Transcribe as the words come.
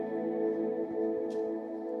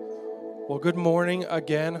Well, good morning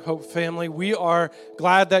again, Hope family. We are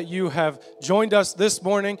glad that you have joined us this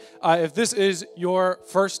morning. If this is your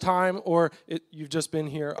first time or you've just been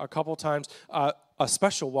here a couple times, a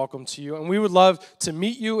special welcome to you. And we would love to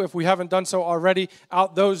meet you if we haven't done so already.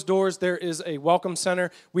 Out those doors, there is a welcome center.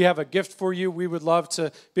 We have a gift for you. We would love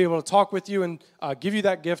to be able to talk with you and give you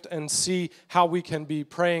that gift and see how we can be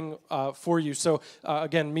praying for you. So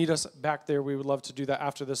again, meet us back there. We would love to do that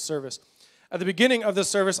after this service. At the beginning of this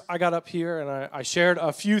service, I got up here and I shared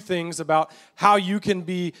a few things about how you can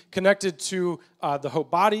be connected to the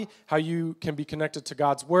Hope body, how you can be connected to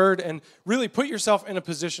God's Word, and really put yourself in a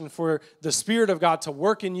position for the Spirit of God to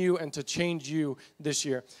work in you and to change you this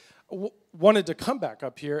year. Wanted to come back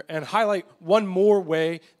up here and highlight one more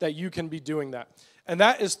way that you can be doing that, and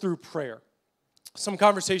that is through prayer. Some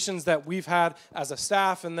conversations that we've had as a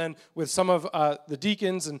staff and then with some of the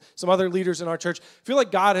deacons and some other leaders in our church, feel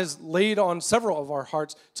like God has laid on several of our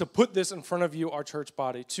hearts to put this in front of you, our church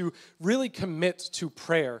body, to really commit to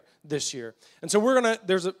prayer this year. And so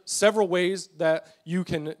there's several ways that you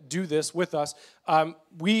can do this with us.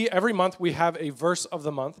 Every month we have a verse of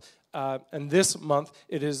the month, and this month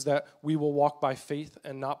it is that we will walk by faith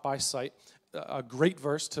and not by sight. A great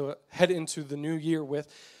verse to head into the new year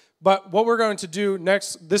with. But what we're going to do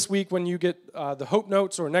this week when you get the Hope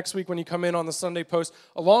Notes, or next week when you come in on the Sunday Post,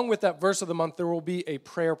 along with that verse of the month, there will be a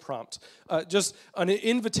prayer prompt. Just an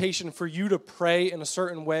invitation for you to pray in a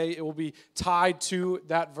certain way. It will be tied to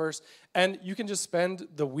that verse. And you can just spend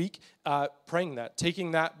the week praying that,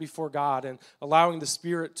 taking that before God and allowing the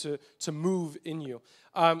Spirit to move in you.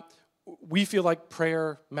 We feel like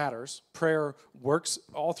prayer matters. Prayer works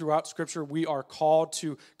all throughout Scripture. We are called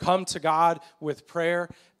to come to God with prayer.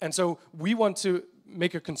 And so we want to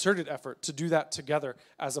make a concerted effort to do that together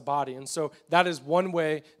as a body. And so that is one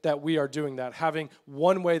way that we are doing that, having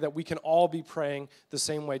one way that we can all be praying the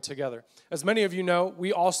same way together. As many of you know,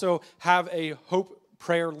 we also have a Hope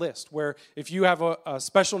prayer list, where if you have a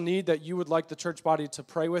special need that you would like the church body to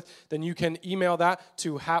pray with, then you can email that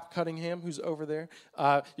to Hap Cunningham, who's over there.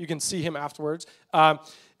 You can see him afterwards.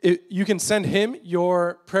 You can send him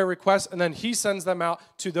your prayer requests, and then he sends them out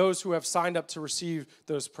to those who have signed up to receive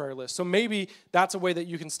those prayer lists. So maybe that's a way that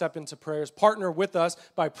you can step into prayers. Partner with us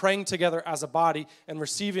by praying together as a body and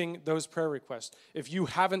receiving those prayer requests. If you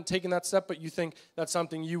haven't taken that step, but you think that's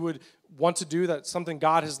something you would want to do, that's something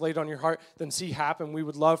God has laid on your heart, then see happen. We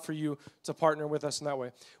would love for you to partner with us in that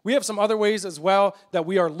way. We have some other ways as well that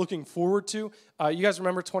we are looking forward to. You guys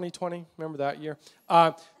remember 2020? Remember that year?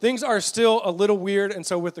 Things are still a little weird, and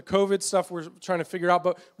so with the COVID stuff, we're trying to figure out,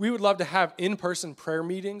 but we would love to have in-person prayer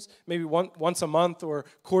meetings, maybe once a month or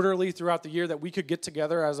quarterly throughout the year, that we could get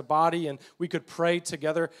together as a body and we could pray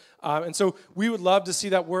together. And so we would love to see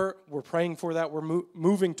that. We're praying for that. We're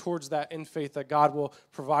moving towards that in faith, that God will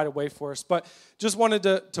provide a way for us. But just wanted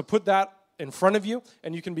to put that in front of you,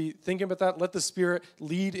 and you can be thinking about that. Let the Spirit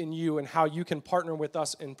lead in you and how you can partner with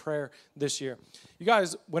us in prayer this year. You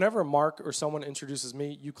guys, whenever Mark or someone introduces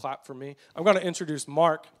me, you clap for me. I'm going to introduce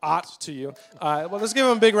Mark Ott to you. Well, let's give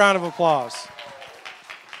him a big round of applause.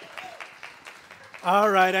 All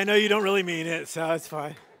right, I know you don't really mean it, so it's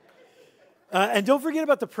fine. And don't forget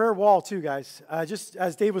about the prayer wall, too, guys. Just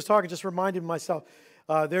as Dave was talking, just reminded myself,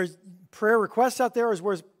 there's prayer requests out there as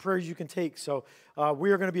well as prayers you can take. So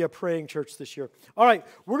we are going to be a praying church this year. All right,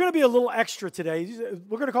 we're going to be a little extra today.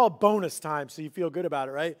 We're going to call it bonus time, so you feel good about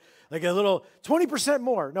it, right? Like a little 20%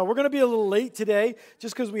 more. No, we're going to be a little late today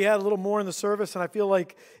just because we had a little more in the service, and I feel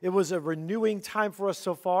like it was a renewing time for us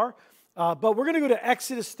so far. But we're going to go to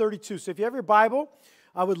Exodus 32. So if you have your Bible,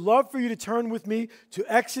 I would love for you to turn with me to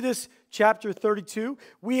Exodus chapter 32.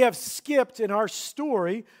 We have skipped in our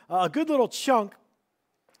story a good little chunk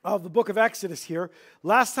of the book of Exodus here.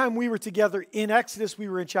 Last time we were together in Exodus, we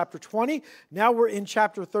were in chapter 20. Now we're in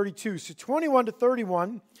chapter 32. So 21 to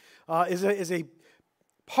 31 is a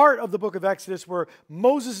part of the book of Exodus where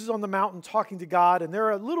Moses is on the mountain talking to God, and there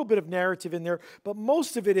are a little bit of narrative in there, but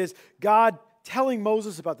most of it is God telling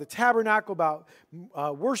Moses about the tabernacle, about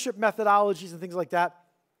worship methodologies and things like that.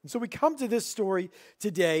 And so we come to this story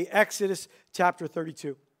today, Exodus chapter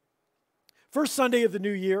 32. First Sunday of the new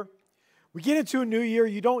year. We get into a new year.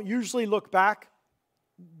 You don't usually look back.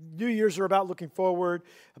 New Years are about looking forward,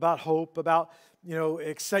 about hope, about,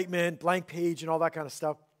 excitement, blank page, and all that kind of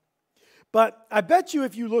stuff. But I bet you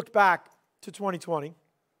if you looked back to 2020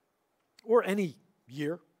 or any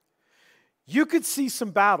year, you could see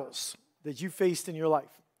some battles that you faced in your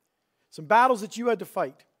life. Some battles that you had to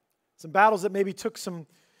fight. Some battles that maybe took some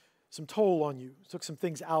toll on you, took some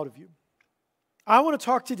things out of you. I want to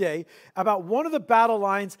talk today about one of the battle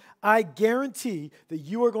lines I guarantee that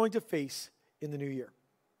you are going to face in the new year.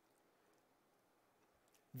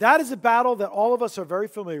 That is a battle that all of us are very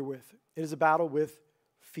familiar with. It is a battle with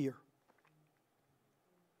fear.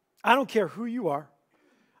 I don't care who you are.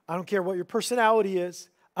 I don't care what your personality is.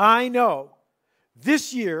 I know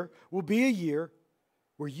this year will be a year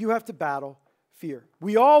where you have to battle fear.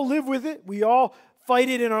 We all live with it. We all fight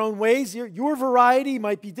it in our own ways. Your variety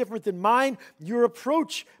might be different than mine. Your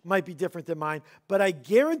approach might be different than mine. But I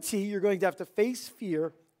guarantee you're going to have to face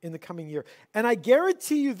fear in the coming year. And I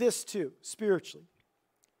guarantee you this too, spiritually.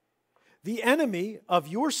 The enemy of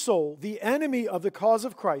your soul, the enemy of the cause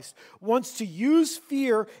of Christ, wants to use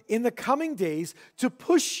fear in the coming days to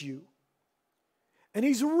push you. And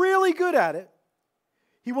he's really good at it.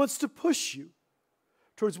 He wants to push you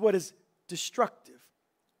towards what is destructive,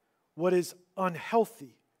 what is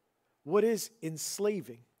unhealthy, what is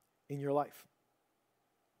enslaving in your life.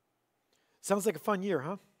 Sounds like a fun year,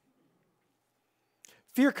 huh?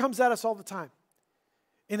 Fear comes at us all the time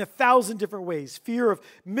in 1,000 different ways. Fear of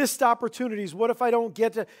missed opportunities. What if I don't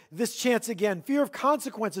get this chance again? Fear of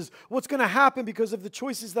consequences. What's going to happen because of the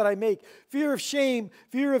choices that I make? Fear of shame,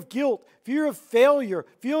 fear of guilt, fear of failure,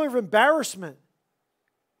 fear of embarrassment.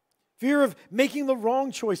 Fear of making the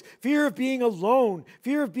wrong choice, fear of being alone,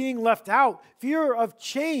 fear of being left out, fear of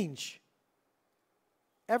change.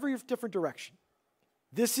 Every different direction.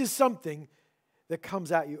 This is something that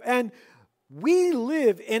comes at you. And we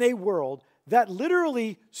live in a world that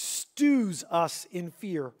literally stews us in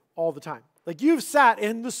fear all the time. Like you've sat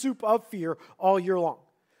in the soup of fear all year long.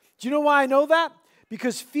 Do you know why I know that?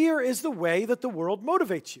 Because fear is the way that the world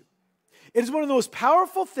motivates you. It is one of the most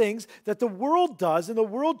powerful things that the world does and the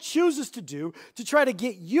world chooses to do to try to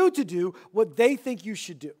get you to do what they think you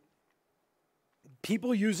should do.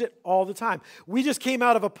 People use it all the time. We just came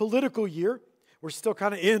out of a political year. We're still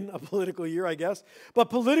kind of in a political year, I guess. But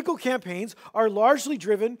political campaigns are largely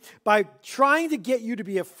driven by trying to get you to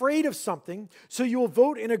be afraid of something so you will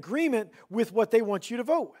vote in agreement with what they want you to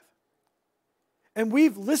vote with. And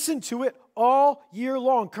we've listened to it all year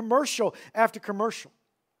long, commercial after commercial.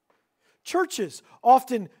 Churches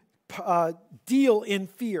often deal in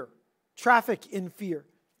fear, traffic in fear.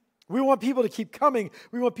 We want people to keep coming.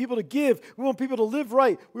 We want people to give. We want people to live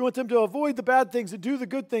right. We want them to avoid the bad things and do the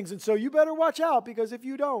good things. And so you better watch out because if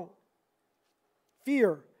you don't,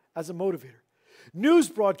 fear as a motivator. News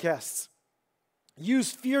broadcasts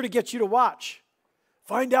use fear to get you to watch.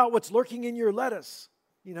 Find out what's lurking in your lettuce,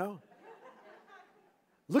 you know.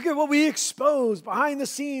 Look at what we expose behind the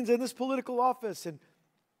scenes in this political office, and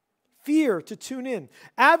fear to tune in.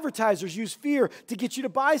 Advertisers use fear to get you to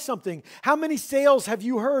buy something. How many sales have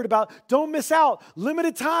you heard about? Don't miss out.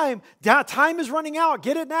 Limited time. Time is running out.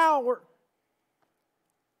 Get it now.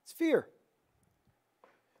 It's fear.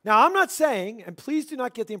 Now, I'm not saying, and please do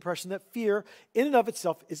not get the impression that fear in and of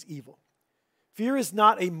itself is evil. Fear is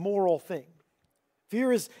not a moral thing.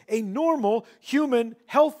 Fear is a normal, human,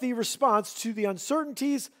 healthy response to the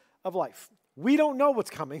uncertainties of life. We don't know what's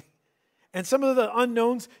coming. And some of the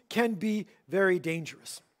unknowns can be very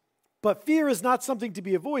dangerous. But fear is not something to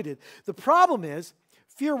be avoided. The problem is,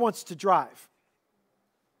 fear wants to drive.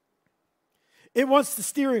 It wants the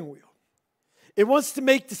steering wheel. It wants to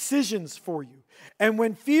make decisions for you. And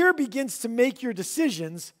when fear begins to make your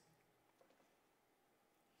decisions,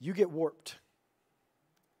 you get warped.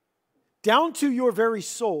 Down to your very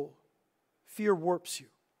soul, fear warps you.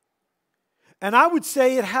 And I would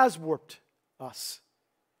say it has warped us.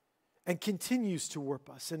 And continues to warp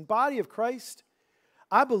us. In body of Christ,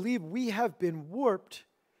 I believe we have been warped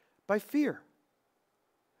by fear.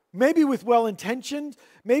 Maybe with well-intentioned,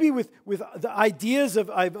 maybe with the ideas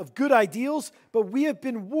of good ideals, but we have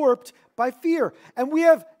been warped by fear. And we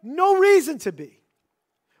have no reason to be.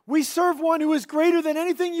 We serve one who is greater than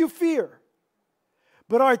anything you fear.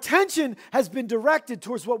 But our attention has been directed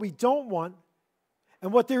towards what we don't want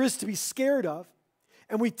and what there is to be scared of.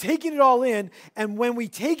 And we've taken it all in, and when we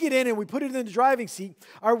take it in and we put it in the driving seat,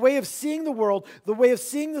 our way of seeing the world, the way of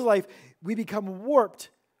seeing the life, we become warped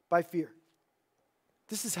by fear.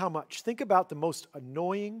 This is how much. Think about the most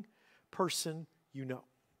annoying person you know.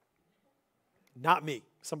 Not me,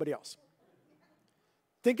 somebody else.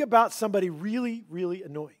 Think about somebody really, really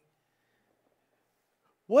annoying.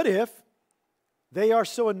 What if they are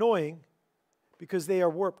so annoying because they are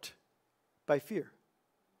warped by fear?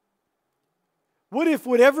 What if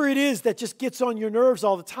whatever it is that just gets on your nerves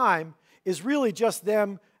all the time is really just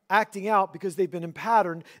them acting out because they've been in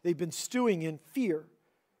pattern, they've been stewing in fear.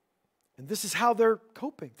 And this is how they're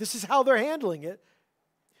coping. This is how they're handling it.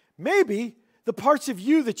 Maybe the parts of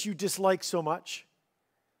you that you dislike so much,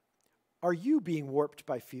 are you being warped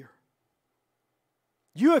by fear?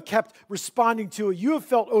 You have kept responding to it. You have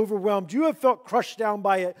felt overwhelmed. You have felt crushed down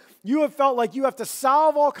by it. You have felt like you have to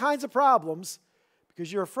solve all kinds of problems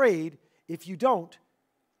because you're afraid if you don't,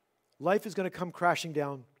 life is going to come crashing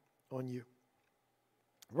down on you.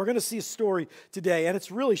 We're going to see a story today, and it's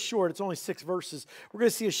really short. It's only 6 verses. We're going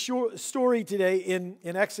to see a short story today in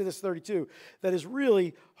Exodus 32 that is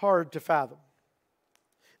really hard to fathom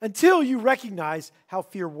until you recognize how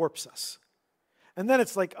fear warps us. And then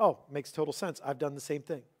it's like, oh, makes total sense. I've done the same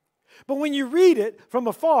thing. But when you read it from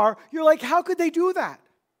afar, you're like, how could they do that?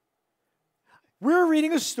 We're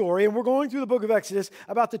reading a story, and we're going through the book of Exodus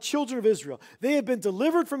about the children of Israel. They had been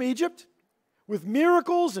delivered from Egypt with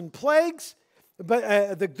miracles and plagues.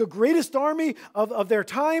 But the greatest army of their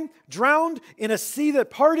time drowned in a sea that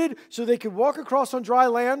parted so they could walk across on dry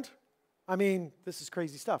land. I mean, this is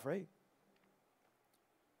crazy stuff, right?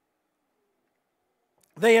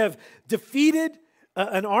 They have defeated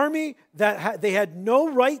an army that they had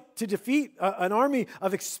no right to defeat, an army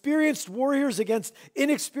of experienced warriors against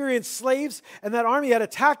inexperienced slaves. And that army had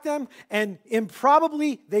attacked them, and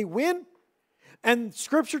improbably they win. And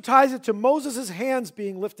Scripture ties it to Moses' hands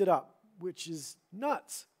being lifted up, which is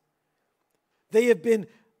nuts. They have been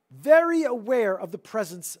very aware of the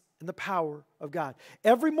presence and the power of God.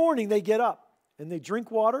 Every morning they get up and they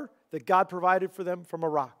drink water that God provided for them from a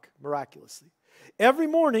rock, miraculously. Every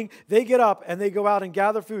morning they get up and they go out and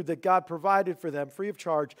gather food that God provided for them free of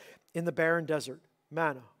charge in the barren desert,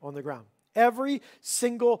 manna on the ground. Every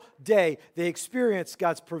single day they experience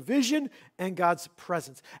God's provision and God's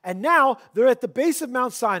presence. And now they're at the base of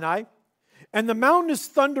Mount Sinai, and the mountain is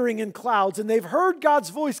thundering in clouds, and they've heard God's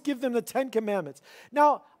voice give them the 10 Commandments.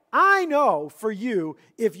 Now, I know for you,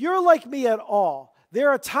 if you're like me at all, there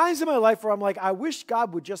are times in my life where I'm like, I wish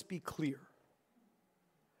God would just be clear.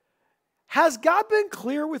 Has God been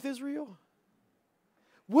clear with Israel?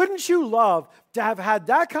 Wouldn't you love to have had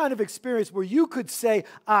that kind of experience where you could say,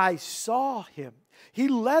 I saw him. He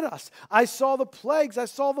led us. I saw the plagues. I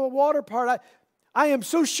saw the water part. I am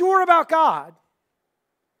so sure about God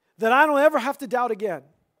that I don't ever have to doubt again.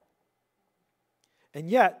 And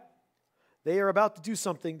yet, they are about to do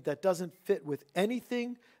something that doesn't fit with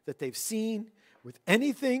anything that they've seen, with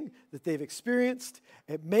anything that they've experienced.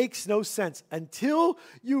 It makes no sense until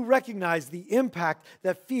you recognize the impact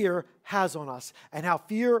that fear has on us and how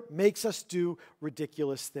fear makes us do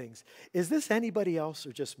ridiculous things. Is this anybody else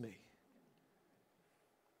or just me?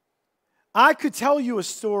 I could tell you a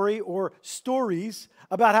story or stories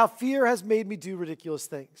about how fear has made me do ridiculous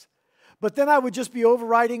things. But then I would just be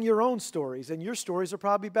overriding your own stories, and your stories are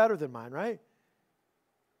probably better than mine, right?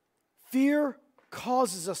 Fear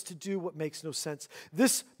causes us to do what makes no sense.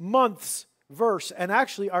 This month's verse, and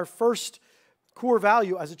actually our first core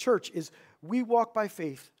value as a church, is we walk by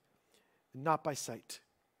faith and not by sight.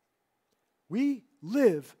 We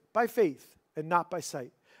live by faith and not by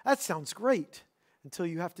sight. That sounds great until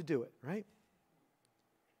you have to do it, right?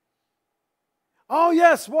 Oh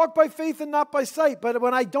yes, walk by faith and not by sight. But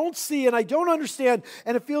when I don't see and I don't understand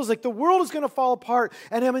and it feels like the world is going to fall apart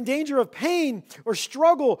and I'm in danger of pain or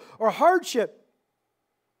struggle or hardship,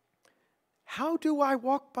 how do I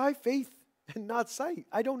walk by faith and not sight?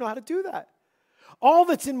 I don't know how to do that. All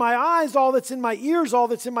that's in my eyes, all that's in my ears, all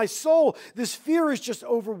that's in my soul, this fear is just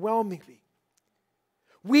overwhelming me.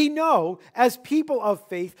 We know as people of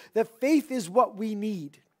faith that faith is what we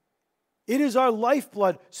need. It is our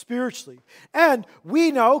lifeblood spiritually. And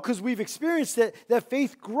we know, because we've experienced it, that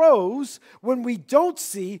faith grows when we don't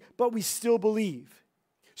see, but we still believe.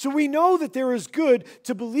 So we know that there is good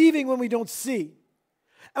to believing when we don't see.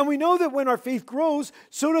 And we know that when our faith grows,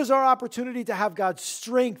 so does our opportunity to have God's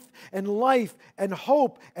strength and life and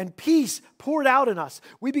hope and peace poured out in us.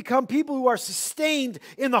 We become people who are sustained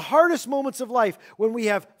in the hardest moments of life when we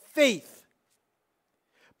have faith.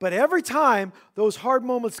 But every time those hard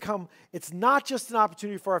moments come, it's not just an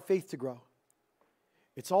opportunity for our faith to grow.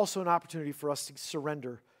 It's also an opportunity for us to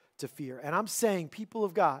surrender to fear. And I'm saying, people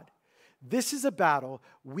of God, this is a battle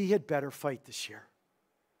we had better fight this year.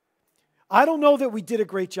 I don't know that we did a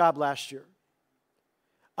great job last year.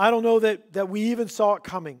 I don't know that we even saw it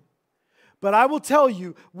coming. But I will tell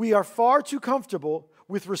you, we are far too comfortable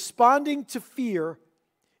with responding to fear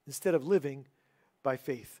instead of living by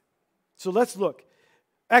faith. So let's look.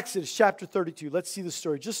 Exodus chapter 32. Let's see the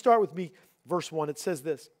story. Just start with me, verse 1. It says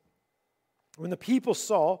this. When the people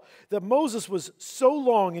saw that Moses was so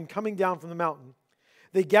long in coming down from the mountain,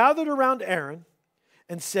 they gathered around Aaron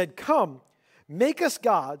and said, "Come, make us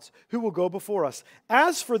gods who will go before us.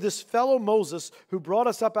 As for this fellow Moses who brought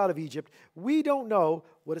us up out of Egypt, we don't know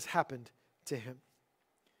what has happened to him."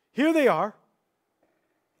 Here they are,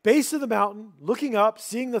 base of the mountain, looking up,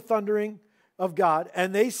 seeing the thundering of God,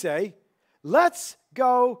 and they say, let's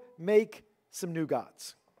go make some new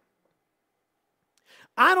gods.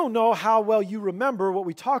 I don't know how well you remember what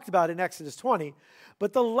we talked about in Exodus 20,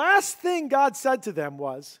 but the last thing God said to them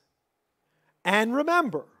was, and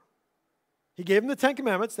remember. He gave them the 10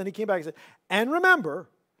 Commandments, then he came back and said, and remember,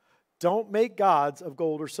 don't make gods of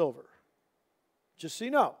gold or silver. Just so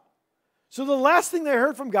you know. So the last thing they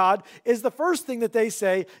heard from God is the first thing that they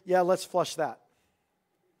say, yeah, let's flush that.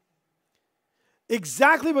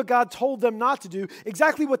 Exactly what God told them not to do,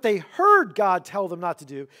 exactly what they heard God tell them not to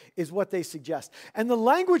do, is what they suggest. And the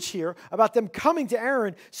language here about them coming to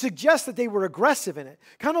Aaron suggests that they were aggressive in it.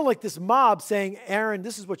 Kind of like this mob saying, Aaron,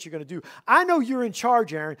 this is what you're going to do. I know you're in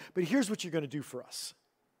charge, Aaron, but here's what you're going to do for us.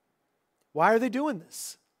 Why are they doing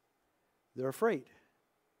this? They're afraid.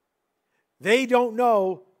 They don't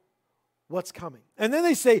know what's coming. And then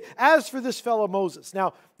they say, as for this fellow Moses.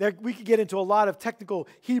 Now, we could get into a lot of technical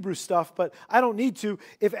Hebrew stuff, but I don't need to.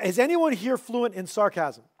 Is anyone here fluent in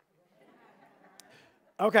sarcasm?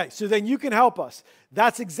 Okay, so then you can help us.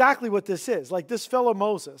 That's exactly what this is. Like this fellow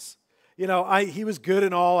Moses, he was good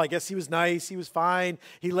and all. I guess he was nice. He was fine.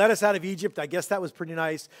 He led us out of Egypt. I guess that was pretty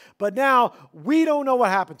nice. But now, we don't know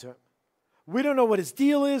what happened to him. We don't know what his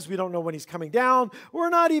deal is. We don't know when he's coming down. We're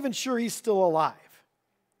not even sure he's still alive.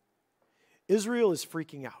 Israel is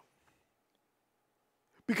freaking out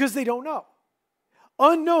because they don't know.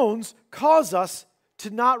 Unknowns cause us to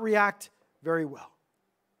not react very well.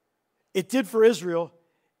 It did for Israel.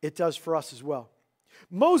 It does for us as well.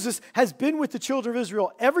 Moses has been with the children of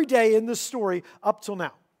Israel every day in this story up till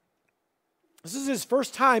now. This is his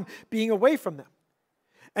first time being away from them.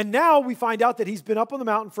 And now we find out that he's been up on the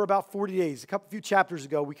mountain for about 40 days. A few chapters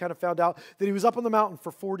ago, we kind of found out that he was up on the mountain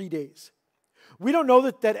for 40 days. We don't know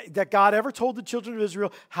that God ever told the children of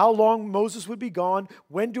Israel how long Moses would be gone,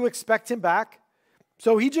 when to expect him back.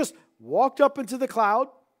 So he just walked up into the cloud.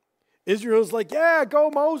 Israel's like, yeah, go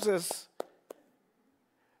Moses.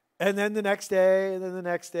 And then the next day, and then the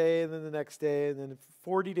next day, and then the next day, and then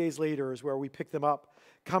 40 days later is where we pick them up,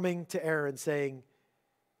 coming to Aaron saying,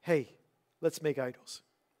 hey, let's make idols.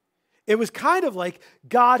 It was kind of like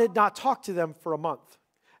God had not talked to them for a month.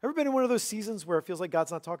 Ever been in one of those seasons where it feels like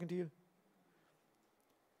God's not talking to you?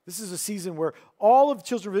 This is a season where all of the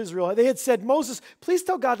children of Israel, they had said, Moses, please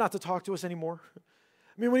tell God not to talk to us anymore.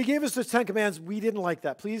 I mean, when he gave us the 10 commands, we didn't like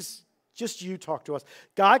that. Please, just you talk to us.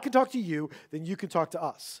 God can talk to you, then you can talk to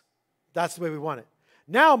us. That's the way we want it.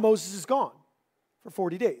 Now Moses is gone for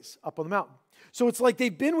 40 days up on the mountain. So it's like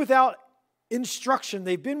they've been without instruction.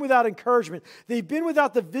 They've been without encouragement. They've been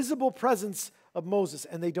without the visible presence of Moses,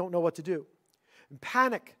 and they don't know what to do. And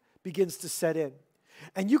panic begins to set in.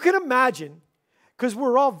 And you can imagine, because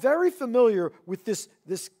we're all very familiar with this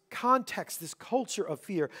context, this culture of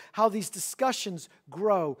fear, how these discussions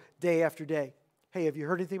grow day after day. Hey, have you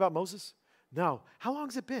heard anything about Moses? No. How long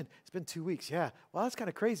has it been? It's been 2 weeks. Yeah. Well, that's kind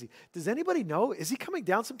of crazy. Does anybody know? Is he coming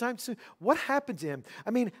down sometime soon? What happened to him?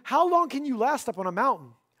 I mean, how long can you last up on a mountain?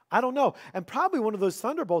 I don't know. And probably one of those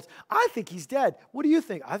thunderbolts, I think he's dead. What do you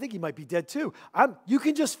think? I think he might be dead too. You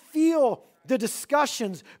can just feel the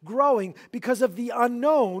discussions growing because of the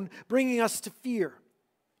unknown bringing us to fear.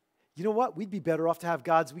 You know what? We'd be better off to have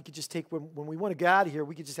gods we could just take when we want to get out of here.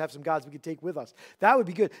 We could just have some gods we could take with us. That would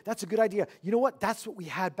be good. That's a good idea. You know what? That's what we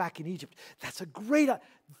had back in Egypt. That's a great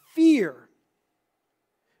fear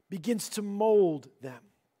begins to mold them.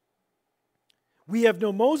 We have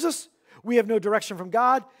no Moses. We have no direction from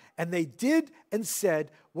God. And they did and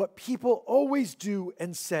said what people always do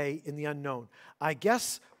and say in the unknown. I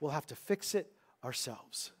guess we'll have to fix it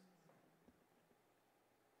ourselves.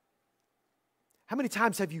 How many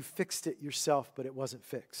times have you fixed it yourself, but it wasn't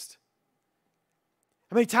fixed?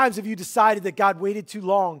 How many times have you decided that God waited too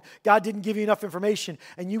long, God didn't give you enough information,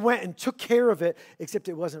 and you went and took care of it, except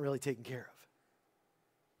it wasn't really taken care of?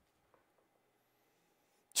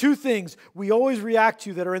 Two things we always react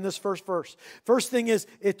to that are in this first verse. First thing is,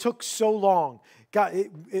 it took so long.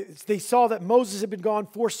 They saw that Moses had been gone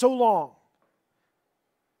for so long.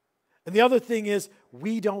 And the other thing is,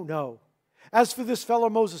 we don't know. As for this fellow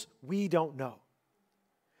Moses, we don't know.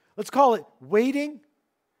 Let's call it waiting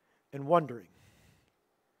and wondering.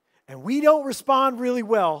 And we don't respond really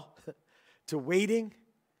well to waiting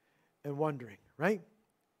and wondering, right?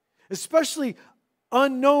 Especially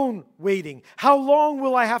unknown waiting. How long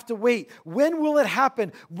will I have to wait? When will it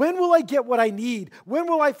happen? When will I get what I need? When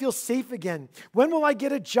will I feel safe again? When will I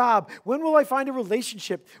get a job? When will I find a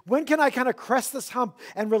relationship? When can I kind of crest this hump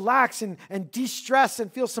and relax and de-stress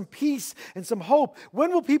and feel some peace and some hope?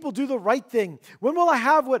 When will people do the right thing? When will I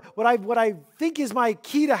have what I think is my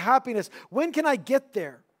key to happiness? When can I get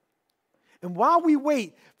there? And while we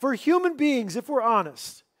wait, for human beings, if we're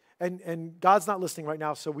honest, and God's not listening right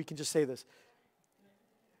now, so we can just say this.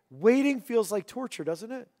 Waiting feels like torture,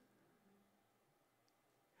 doesn't it?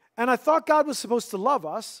 And I thought God was supposed to love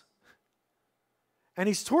us. And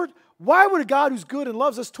He's why would a God who's good and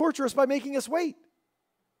loves us torture us by making us wait?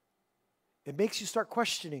 It makes you start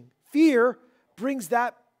questioning. Fear brings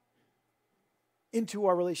that into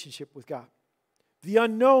our relationship with God. The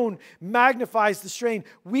unknown magnifies the strain.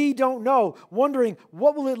 We don't know, wondering,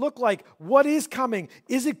 what will it look like? What is coming?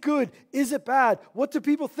 Is it good? Is it bad? What do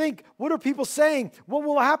people think? What are people saying? What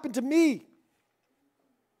will happen to me?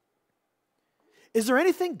 Is there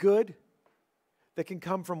anything good that can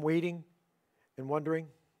come from waiting and wondering?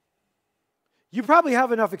 You probably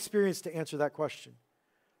have enough experience to answer that question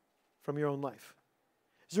from your own life.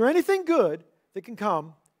 Is there anything good that can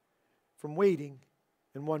come from waiting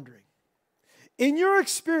and wondering? In your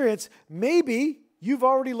experience, maybe you've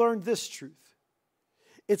already learned this truth.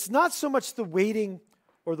 It's not so much the waiting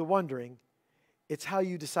or the wondering, it's how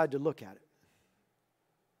you decide to look at it.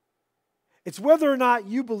 It's whether or not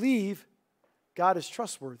you believe God is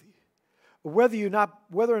trustworthy, or whether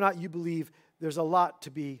or not you believe there's a lot to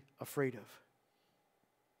be afraid of.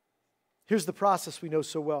 Here's the process we know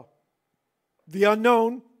so well. The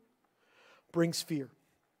unknown brings fear.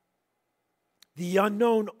 The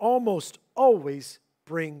unknown almost always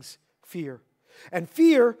brings fear. And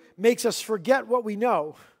fear makes us forget what we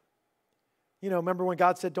know. You know, remember when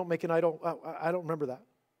God said, don't make an idol? I don't remember that.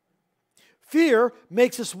 Fear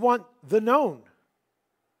makes us want the known,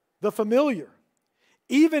 the familiar,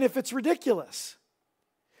 even if it's ridiculous.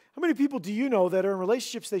 How many people do you know that are in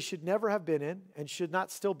relationships they should never have been in and should not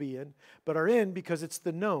still be in, but are in because it's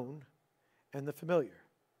the known and the familiar?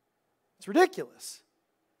 It's ridiculous.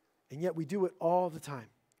 And yet we do it all the time.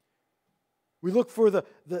 We look for the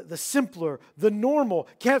simpler, the normal.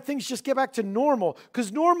 Can't things just get back to normal?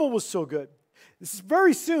 Because normal was so good. This is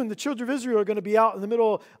very soon, the children of Israel are going to be out in the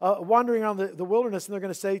middle, wandering around the wilderness, and they're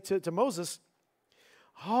going to say to Moses,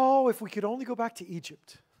 oh, if we could only go back to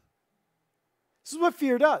Egypt. This is what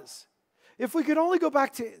fear does. If we could only go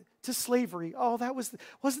back to slavery, oh,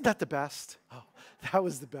 wasn't that the best? Oh, that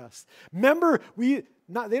was the best. Remember, they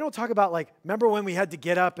don't talk about remember when we had to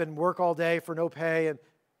get up and work all day for no pay? And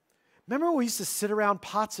remember when we used to sit around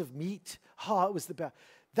pots of meat? Oh, it was the best.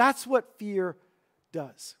 That's what fear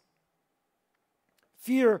does.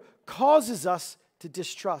 Fear causes us to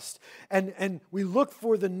distrust. And we look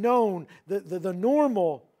for the known, the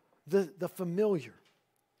normal, the familiar.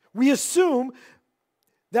 We assume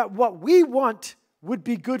that what we want would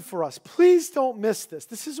be good for us. Please don't miss this.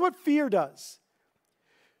 This is what fear does.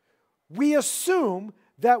 We assume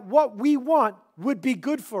that what we want would be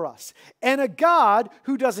good for us. And a God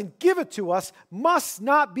who doesn't give it to us must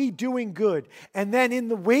not be doing good. And then in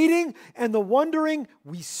the waiting and the wondering,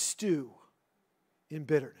 we stew in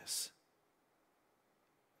bitterness.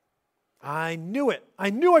 I knew it.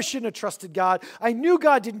 I knew I shouldn't have trusted God. I knew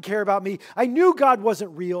God didn't care about me. I knew God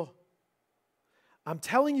wasn't real. I'm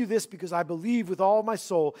telling you this because I believe with all my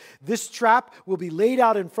soul this trap will be laid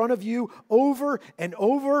out in front of you over and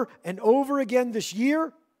over and over again this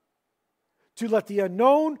year to let the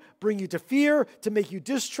unknown bring you to fear, to make you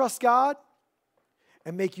distrust God,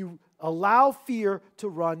 and make you allow fear to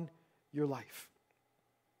run your life.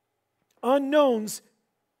 Unknowns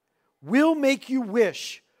will make you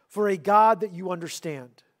wish for a God that you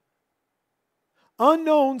understand.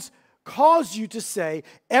 Unknowns cause you to say,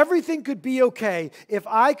 everything could be okay if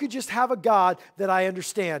I could just have a God that I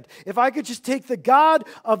understand. If I could just take the God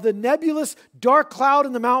of the nebulous dark cloud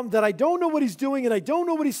in the mountain that I don't know what He's doing and I don't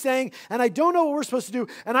know what He's saying and I don't know what we're supposed to do,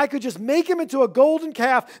 and I could just make Him into a golden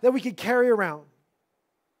calf that we could carry around.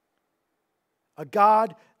 A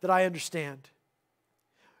God that I understand.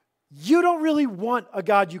 You don't really want a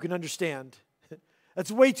God you can understand. That's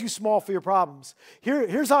way too small for your problems.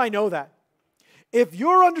 Here's how I know that. If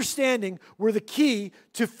your understanding were the key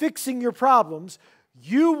to fixing your problems,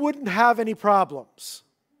 you wouldn't have any problems.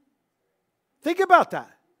 Think about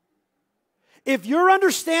that. If your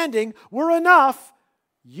understanding were enough,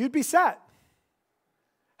 you'd be set.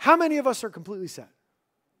 How many of us are completely set?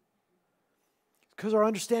 Because our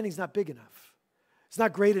understanding is not big enough. It's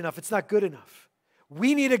not great enough. It's not good enough.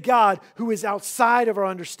 We need a God who is outside of our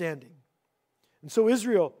understanding. And so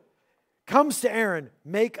Israel comes to Aaron,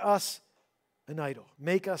 make us an idol.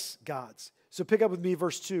 Make us gods. So pick up with me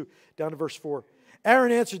verse 2 down to verse 4.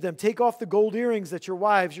 Aaron answered them, take off the gold earrings that your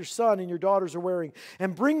wives, your son, and your daughters are wearing,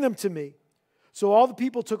 and bring them to me. So all the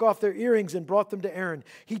people took off their earrings and brought them to Aaron.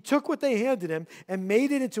 He took what they handed him and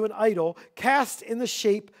made it into an idol cast in the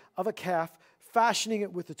shape of a calf, fashioning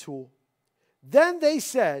it with a tool. Then they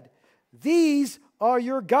said, These are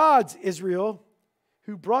your gods, Israel,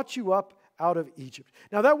 who brought you up out of Egypt.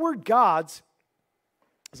 Now that word gods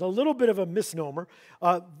is a little bit of a misnomer.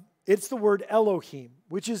 It's the word Elohim,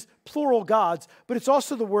 which is plural gods, but it's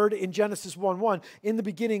also the word in Genesis 1:1. In the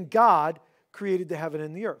beginning, God created the heaven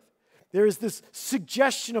and the earth. There is this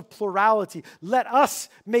suggestion of plurality. Let us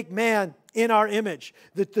make man in our image.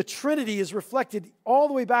 That the Trinity is reflected all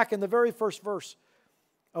the way back in the very first verse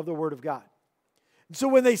of the Word of God. And so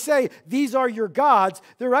when they say, these are your gods,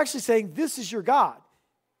 they're actually saying, this is your God.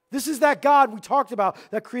 This is that God we talked about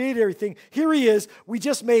that created everything. Here he is. We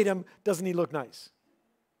just made him. Doesn't he look nice?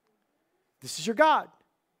 This is your God.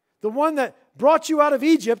 The one that brought you out of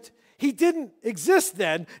Egypt. He didn't exist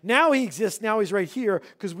then. Now he exists. Now he's right here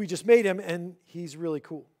because we just made him and he's really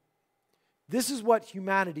cool. This is what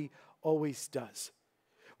humanity always does.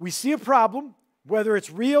 We see a problem, whether it's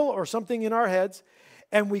real or something in our heads,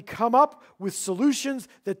 and we come up with solutions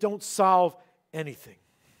that don't solve anything.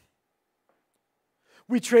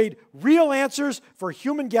 We trade real answers for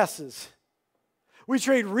human guesses. We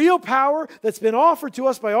trade real power that's been offered to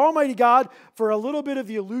us by Almighty God for a little bit of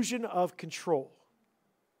the illusion of control.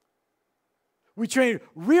 We trade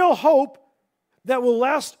real hope that will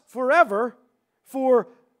last forever for,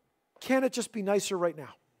 can it just be nicer right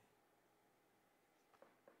now?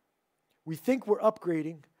 We think we're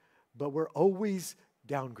upgrading, but we're always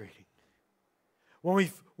downgrading. When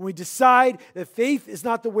we decide that faith is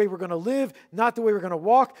not the way we're going to live, not the way we're going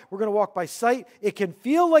to walk by sight, it can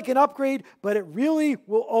feel like an upgrade, but it really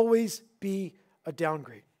will always be a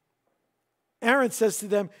downgrade. Aaron says to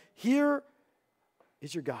them, here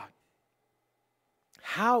is your God.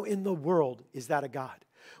 How in the world is that a God?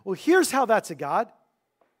 Well, here's how that's a God.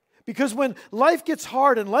 Because when life gets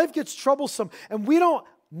hard and life gets troublesome and we don't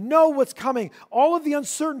know what's coming, all of the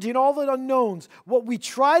uncertainty and all the unknowns, what we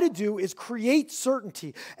try to do is create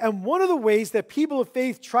certainty. And one of the ways that people of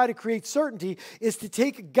faith try to create certainty is to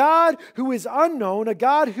take a God who is unknown, a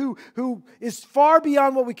God who is far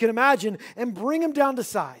beyond what we can imagine, and bring him down to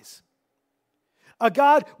size. A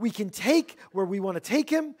God we can take where we want to take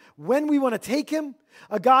him, when we want to take him.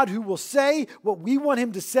 A God who will say what we want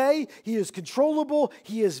him to say. He is controllable.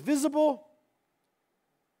 He is visible.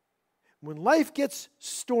 When life gets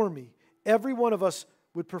stormy, every one of us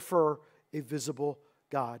would prefer a visible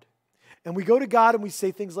God. And we go to God and we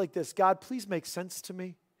say things like this: God, please make sense to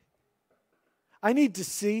me. I need to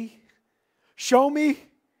see. Show me.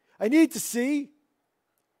 I need to see.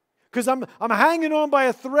 Because I'm hanging on by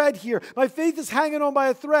a thread here. My faith is hanging on by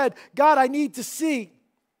a thread. God, I need to see.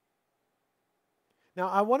 Now,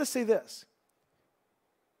 I want to say this.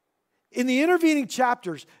 In the intervening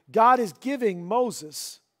chapters, God is giving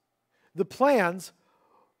Moses the plans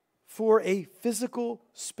for a physical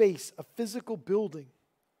space, a physical building.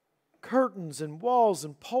 Curtains and walls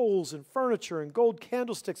and poles and furniture and gold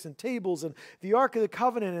candlesticks and tables and the Ark of the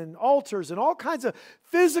Covenant and altars and all kinds of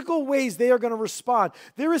physical ways they are going to respond.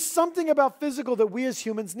 There is something about physical that we as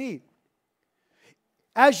humans need.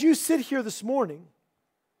 As you sit here this morning,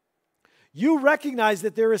 you recognize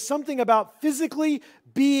that there is something about physically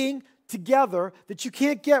being together that you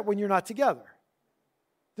can't get when you're not together.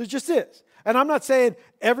 There just is. And I'm not saying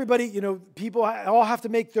everybody, people all have to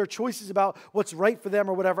make their choices about what's right for them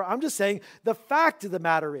or whatever. I'm just saying the fact of the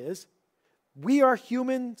matter is we are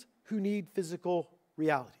humans who need physical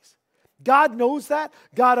realities. God knows that,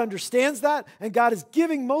 God understands that, and God is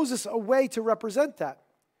giving Moses a way to represent that.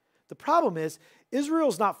 The problem is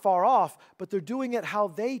Israel's not far off, but they're doing it how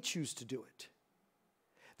they choose to do it.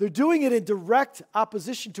 They're doing it in direct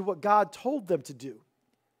opposition to what God told them to do.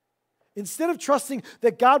 Instead of trusting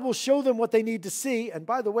that God will show them what they need to see, and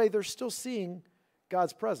by the way, they're still seeing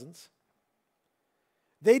God's presence,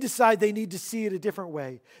 they decide they need to see it a different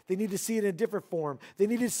way. They need to see it in a different form. They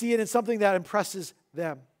need to see it in something that impresses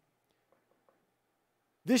them.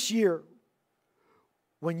 This year,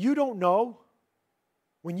 when you don't know,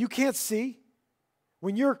 when you can't see,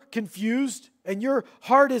 when you're confused, and your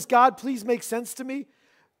heart is, God, please make sense to me,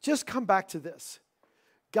 just come back to this.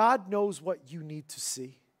 God knows what you need to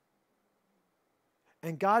see.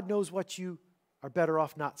 And God knows what you are better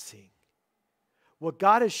off not seeing. What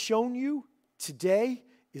God has shown you today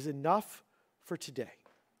is enough for today.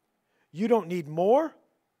 You don't need more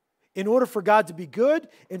in order for God to be good.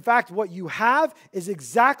 In fact, what you have is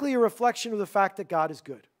exactly a reflection of the fact that God is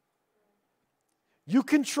good. You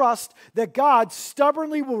can trust that God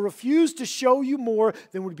stubbornly will refuse to show you more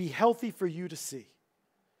than would be healthy for you to see,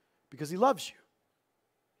 because he loves you.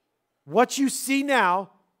 What you see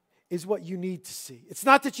now is what you need to see. It's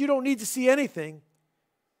not that you don't need to see anything,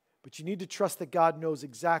 but you need to trust that God knows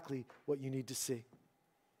exactly what you need to see.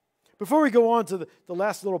 Before we go on to the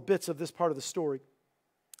last little bits of this part of the story,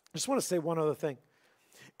 I just want to say one other thing.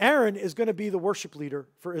 Aaron is going to be the worship leader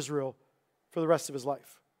for Israel for the rest of his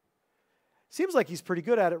life. Seems like he's pretty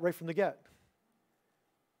good at it right from the get.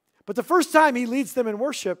 But the first time he leads them in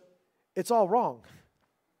worship, it's all wrong.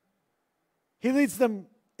 He leads them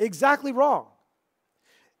exactly wrong.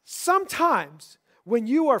 Sometimes when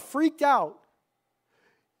you are freaked out,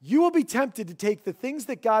 you will be tempted to take the things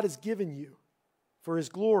that God has given you for His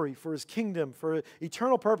glory, for His kingdom, for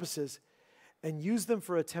eternal purposes, and use them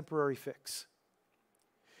for a temporary fix.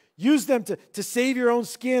 Use them to save your own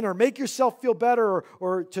skin or make yourself feel better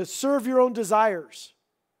or to serve your own desires.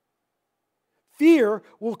 Fear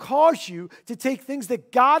will cause you to take things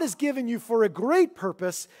that God has given you for a great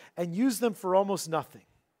purpose and use them for almost nothing.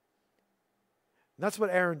 And that's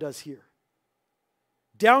what Aaron does here.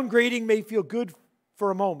 Downgrading may feel good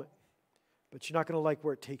for a moment, but you're not going to like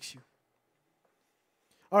where it takes you.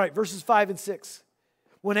 All right, verses 5 and 6.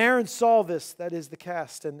 When Aaron saw this, that is the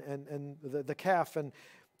cast and the calf and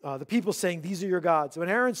the people saying, "These are your gods." When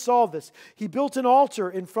Aaron saw this, he built an altar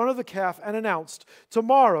in front of the calf and announced,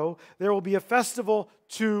 "Tomorrow there will be a festival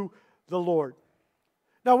to the Lord."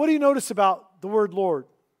 Now, what do you notice about the word Lord?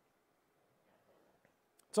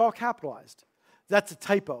 It's all capitalized. That's a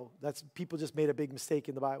typo. That's people just made a big mistake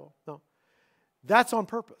in the Bible. No. That's on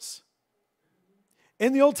purpose.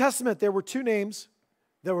 In the Old Testament, there were two names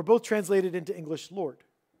that were both translated into English, Lord.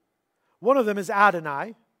 One of them is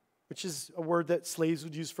Adonai, which is a word that slaves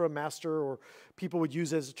would use for a master or people would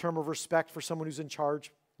use as a term of respect for someone who's in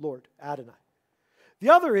charge, Lord, Adonai.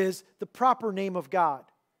 The other is the proper name of God.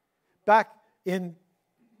 Back in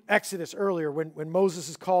Exodus earlier, when Moses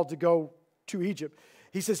is called to go to Egypt,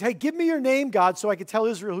 he says, "Hey, give me your name, God, so I can tell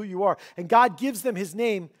Israel who you are." And God gives them his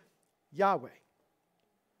name, Yahweh.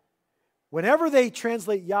 Whenever they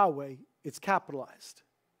translate Yahweh, it's capitalized.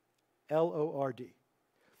 L-O-R-D.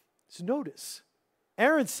 So notice,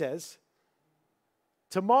 Aaron says,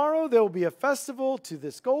 "Tomorrow there will be a festival to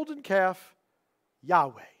this golden calf,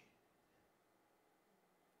 Yahweh."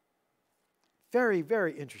 Very,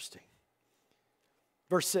 very interesting.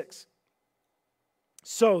 Verse 6.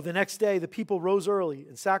 So the next day the people rose early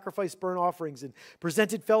and sacrificed burnt offerings and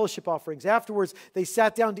presented fellowship offerings. Afterwards they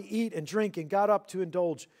sat down to eat and drink and got up to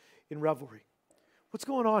indulge in revelry. What's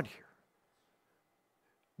going on here?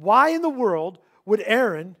 Why in the world would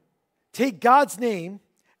Aaron take God's name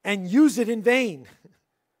and use it in vain?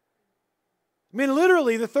 I mean,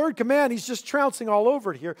 literally, the third command, he's just trouncing all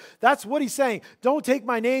over it here. That's what he's saying. Don't take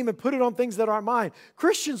my name and put it on things that aren't mine.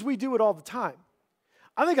 Christians, we do it all the time.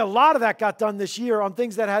 I think a lot of that got done this year on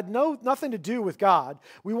things that had nothing to do with God.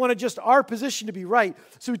 We wanted just our position to be right.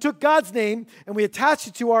 So we took God's name and we attached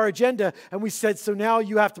it to our agenda and we said, so now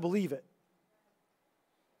you have to believe it.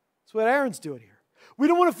 That's what Aaron's doing here. We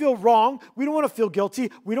don't want to feel wrong. We don't want to feel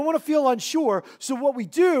guilty. We don't want to feel unsure. So what we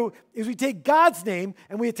do is we take God's name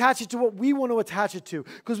and we attach it to what we want to attach it to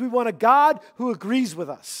because we want a God who agrees with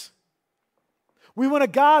us. We want a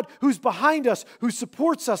God who's behind us, who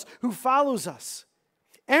supports us, who follows us.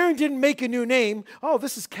 Aaron didn't make a new name. Oh,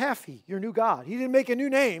 this is Calfy, your new God. He didn't make a new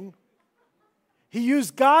name. He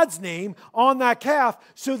used God's name on that calf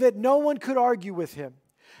so that no one could argue with him,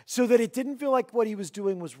 so that it didn't feel like what he was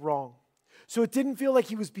doing was wrong. So it didn't feel like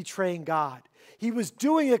he was betraying God. He was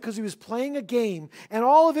doing it because he was playing a game, and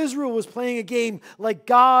all of Israel was playing a game like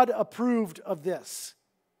God approved of this.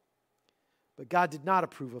 But God did not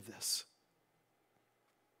approve of this.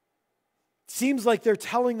 It seems like they're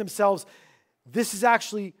telling themselves, this is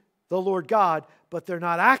actually the Lord God, but they're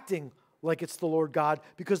not acting like it's the Lord God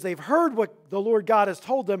because they've heard what the Lord God has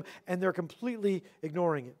told them, and they're completely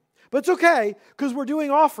ignoring it. But it's okay because we're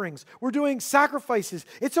doing offerings. We're doing sacrifices.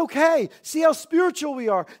 It's okay. See how spiritual we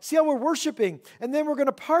are. See how we're worshiping. And then we're going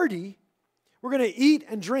to party. We're going to eat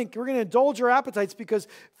and drink. We're going to indulge our appetites because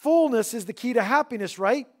fullness is the key to happiness,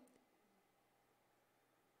 right?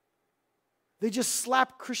 They just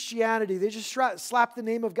slap Christianity. They just slap the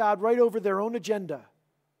name of God right over their own agenda.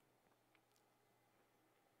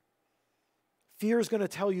 Fear is going to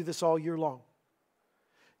tell you this all year long.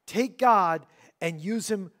 Take God and use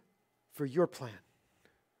Him for your plan.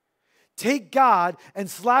 Take God and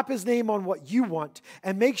slap His name on what you want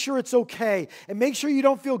and make sure it's okay and make sure you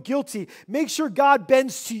don't feel guilty. Make sure God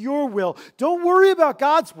bends to your will. Don't worry about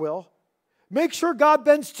God's will. Make sure God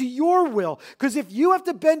bends to your will. Because if you have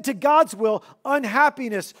to bend to God's will,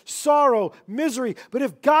 unhappiness, sorrow, misery. But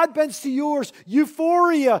if God bends to yours,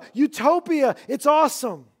 euphoria, utopia, it's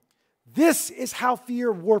awesome. This is how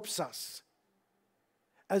fear warps us.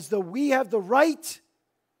 As though we have the right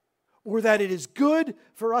or that it is good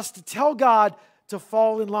for us to tell God to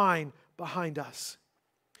fall in line behind us.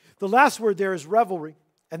 The last word there is revelry.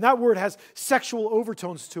 And that word has sexual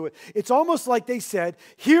overtones to it. It's almost like they said,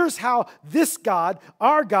 here's how this God,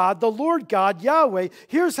 our God, the Lord God, Yahweh,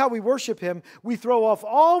 here's how we worship him. We throw off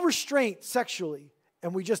all restraint sexually,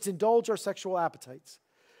 and we just indulge our sexual appetites.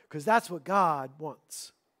 Because that's what God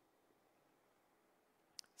wants.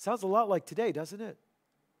 Sounds a lot like today, doesn't it?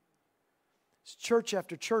 Church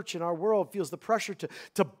after church in our world feels the pressure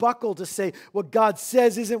to buckle, to say what God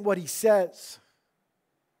says isn't what he says.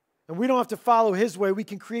 And we don't have to follow his way. We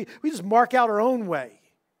just mark out our own way,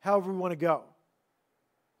 however we want to go.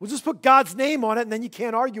 We'll just put God's name on it, and then you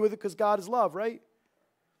can't argue with it because God is love, right?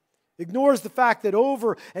 Ignores the fact that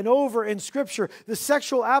over and over in Scripture, the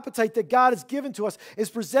sexual appetite that God has given to us is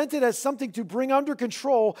presented as something to bring under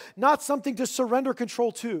control, not something to surrender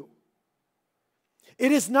control to.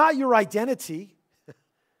 It is not your identity.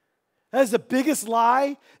 That is the biggest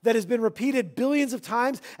lie that has been repeated billions of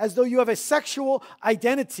times, as though you have a sexual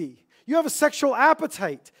identity. You have a sexual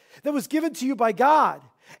appetite that was given to you by God,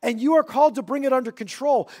 and you are called to bring it under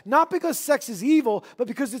control, not because sex is evil, but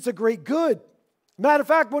because it's a great good. Matter of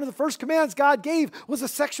fact, one of the first commands God gave was a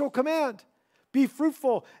sexual command. Be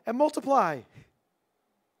fruitful and multiply.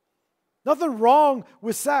 Nothing wrong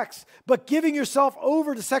with sex, but giving yourself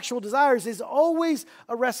over to sexual desires is always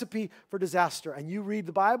a recipe for disaster. And you read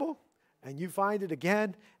the Bible, and you find it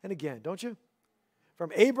again and again, don't you?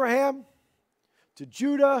 From Abraham to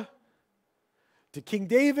Judah to King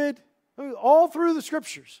David, all through the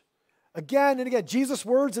Scriptures. Again and again. Jesus'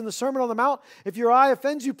 words in the Sermon on the Mount, if your eye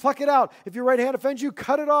offends you, pluck it out. If your right hand offends you,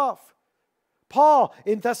 cut it off. Paul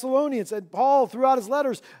in Thessalonians, and Paul throughout his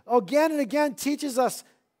letters, again and again teaches us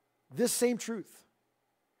this same truth.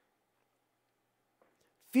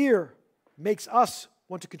 Fear makes us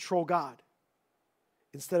want to control God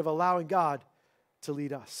instead of allowing God to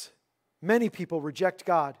lead us. Many people reject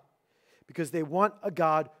God because they want a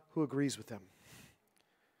God who agrees with them.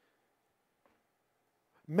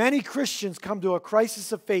 Many Christians come to a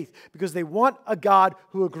crisis of faith because they want a God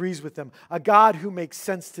who agrees with them, a God who makes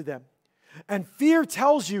sense to them. And fear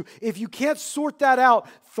tells you, if you can't sort that out,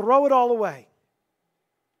 throw it all away.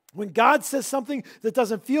 When God says something that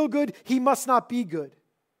doesn't feel good, he must not be good.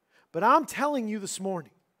 But I'm telling you this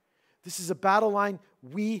morning, this is a battle line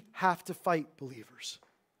we have to fight, believers.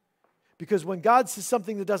 Because when God says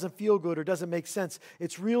something that doesn't feel good or doesn't make sense,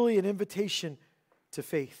 it's really an invitation to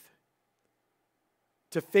faith.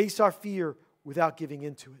 To face our fear without giving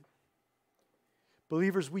into it.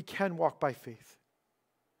 Believers, we can walk by faith.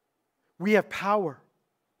 We have power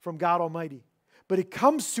from God Almighty, but it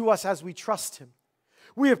comes to us as we trust him.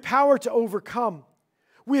 We have power to overcome.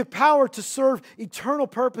 We have power to serve eternal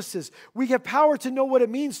purposes. We have power to know what it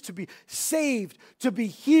means to be saved, to be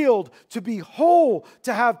healed, to be whole,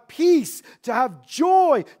 to have peace, to have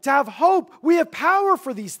joy, to have hope. We have power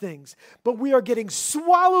for these things, but we are getting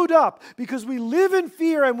swallowed up because we live in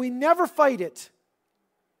fear and we never fight it.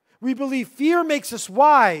 We believe fear makes us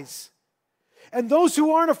wise, and those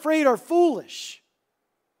who aren't afraid are foolish.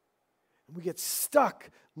 And we get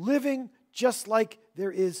stuck living just like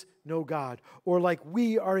there is no God, or like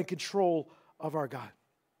we are in control of our God.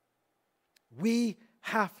 We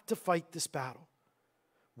have to fight this battle.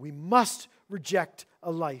 We must reject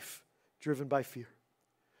a life driven by fear.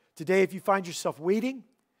 Today, if you find yourself waiting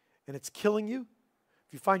and it's killing you,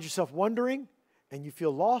 if you find yourself wondering and you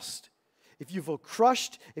feel lost, if you feel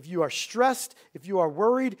crushed, if you are stressed, if you are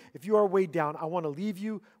worried, if you are weighed down, I want to leave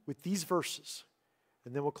you with these verses,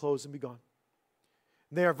 and then we'll close and be gone.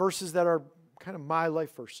 And they are verses that are kind of my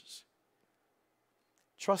life verses.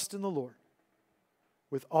 Trust in the Lord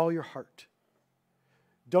with all your heart.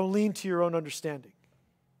 Don't lean to your own understanding.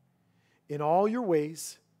 In all your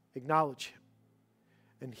ways, acknowledge him,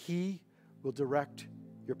 and he will direct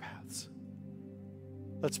your paths.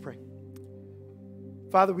 Let's pray.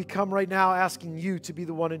 Father, we come right now asking you to be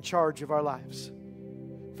the one in charge of our lives,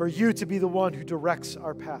 for you to be the one who directs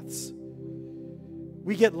our paths.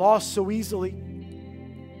 We get lost so easily.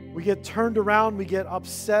 We get turned around, we get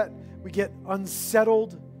upset, we get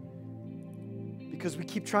unsettled because we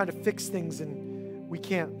keep trying to fix things and we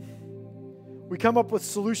can't. We come up with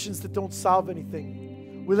solutions that don't solve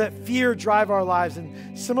anything. We let fear drive our lives,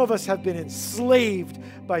 and some of us have been enslaved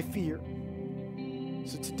by fear.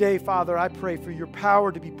 So today, Father, I pray for your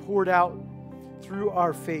power to be poured out through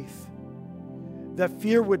our faith, that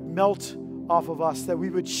fear would melt off of us, that we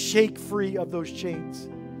would shake free of those chains,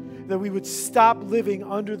 that we would stop living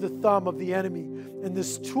under the thumb of the enemy and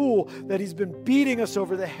this tool that he's been beating us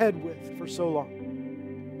over the head with for so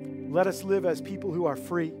long. Let us live as people who are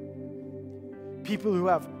free, people who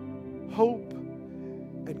have hope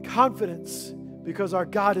and confidence because our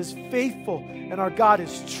God is faithful and our God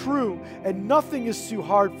is true, and nothing is too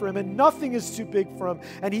hard for him and nothing is too big for him,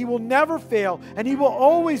 and he will never fail and he will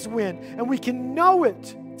always win, and we can know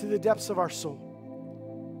it to the depths of our soul.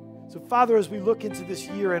 So, Father, as we look into this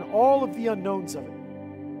year and all of the unknowns of it,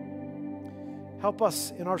 help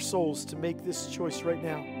us in our souls to make this choice right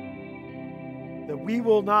now, that we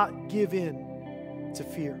will not give in to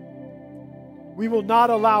fear. We will not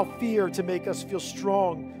allow fear to make us feel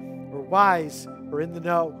strong or wise or in the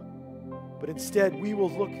know, but instead we will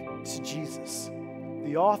look to Jesus,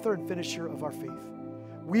 the author and finisher of our faith.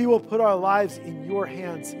 We will put our lives in your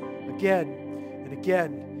hands again and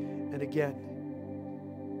again and again.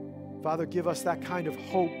 Father, give us that kind of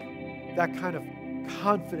hope, that kind of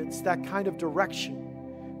confidence, that kind of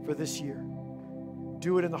direction for this year.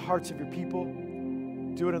 Do it in the hearts of your people.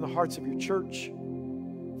 Do it in the hearts of your church.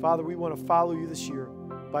 Father, we want to follow you this year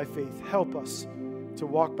by faith. Help us to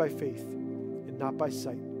walk by faith and not by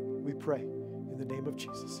sight. We pray in the name of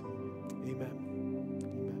Jesus. Amen.